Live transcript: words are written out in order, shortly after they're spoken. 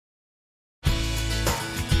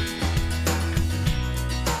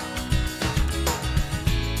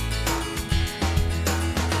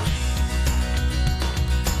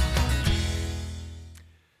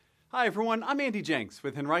Hi everyone, I'm Andy Jenks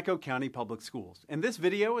with Henrico County Public Schools, and this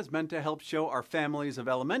video is meant to help show our families of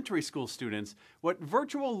elementary school students what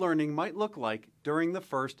virtual learning might look like during the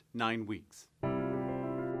first 9 weeks.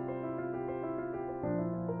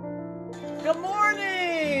 Good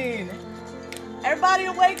morning! Everybody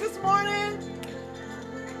awake this morning?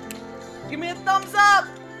 Give me a thumbs up!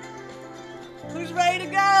 Who's ready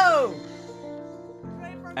to go?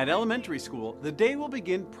 At elementary school, the day will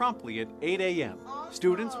begin promptly at 8 a.m.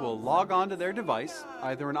 Students will log on to their device,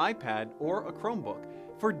 either an iPad or a Chromebook,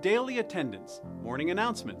 for daily attendance, morning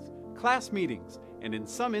announcements, class meetings, and in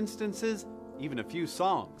some instances, even a few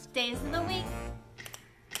songs. Days of the week.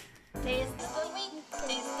 Days of the week.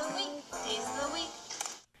 Days of the week. Days of the week.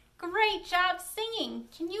 Great job singing.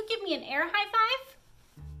 Can you give me an air high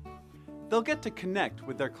five? They'll get to connect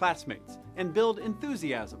with their classmates and build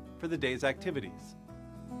enthusiasm for the day's activities.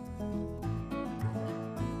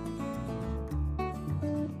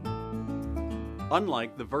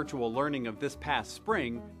 Unlike the virtual learning of this past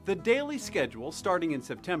spring, the daily schedule starting in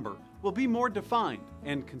September will be more defined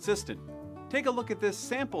and consistent. Take a look at this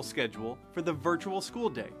sample schedule for the virtual school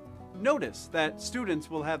day. Notice that students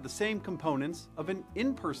will have the same components of an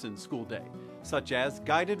in-person school day, such as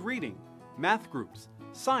guided reading, math groups,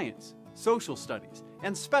 science, social studies,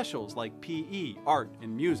 and specials like PE, art,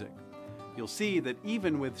 and music. You'll see that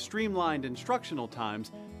even with streamlined instructional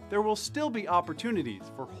times, there will still be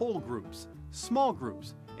opportunities for whole groups, small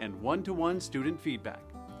groups, and one-to-one student feedback.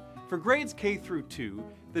 For grades K through 2,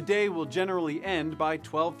 the day will generally end by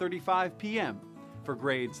 12:35 p.m. For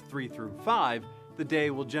grades 3 through 5, the day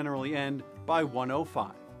will generally end by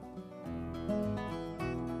 1:05.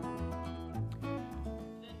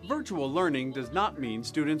 Virtual learning does not mean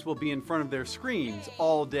students will be in front of their screens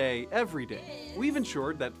all day, every day. We've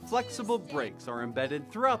ensured that flexible breaks are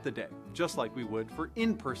embedded throughout the day, just like we would for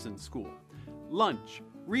in-person school. Lunch,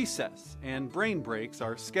 recess, and brain breaks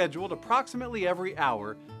are scheduled approximately every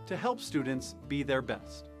hour to help students be their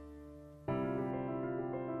best.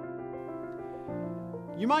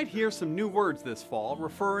 You might hear some new words this fall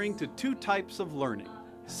referring to two types of learning: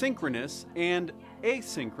 synchronous and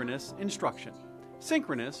asynchronous instruction.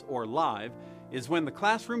 Synchronous, or live, is when the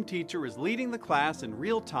classroom teacher is leading the class in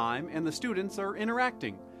real time and the students are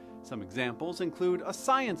interacting. Some examples include a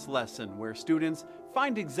science lesson where students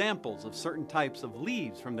find examples of certain types of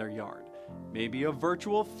leaves from their yard, maybe a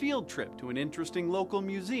virtual field trip to an interesting local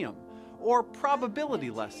museum, or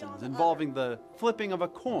probability lessons involving the flipping of a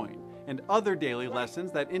coin, and other daily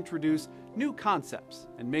lessons that introduce new concepts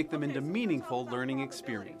and make them into meaningful learning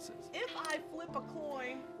experiences. If I flip a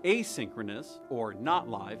coin... Asynchronous, or not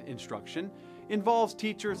live, instruction involves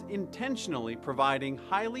teachers intentionally providing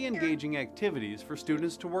highly engaging activities for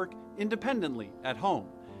students to work independently at home.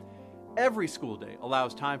 Every school day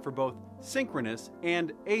allows time for both synchronous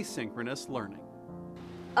and asynchronous learning.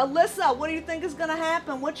 Alyssa, what do you think is going to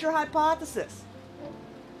happen? What's your hypothesis?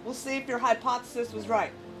 We'll see if your hypothesis was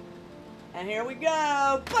right. And here we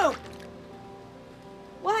go. Boom!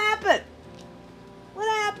 What happened? What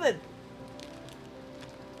happened?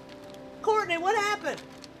 Courtney, what happened?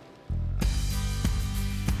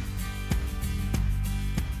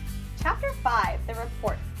 Chapter 5, the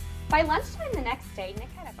report. By lunchtime the next day,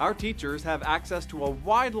 Nick had Our teachers have access to a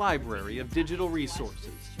wide library of digital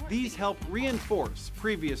resources. These help reinforce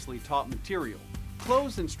previously taught material,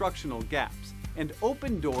 close instructional gaps, and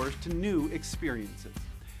open doors to new experiences.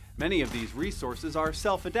 Many of these resources are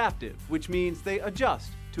self-adaptive, which means they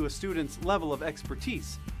adjust to a student's level of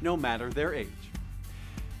expertise, no matter their age.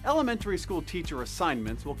 Elementary school teacher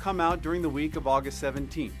assignments will come out during the week of August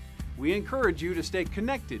 17th. We encourage you to stay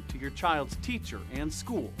connected to your child's teacher and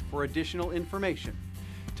school for additional information.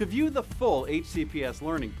 To view the full HCPS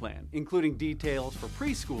learning plan, including details for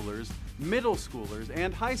preschoolers, middle schoolers,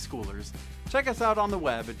 and high schoolers, check us out on the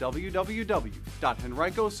web at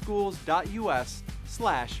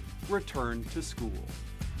www.henricoschools.us/return to school.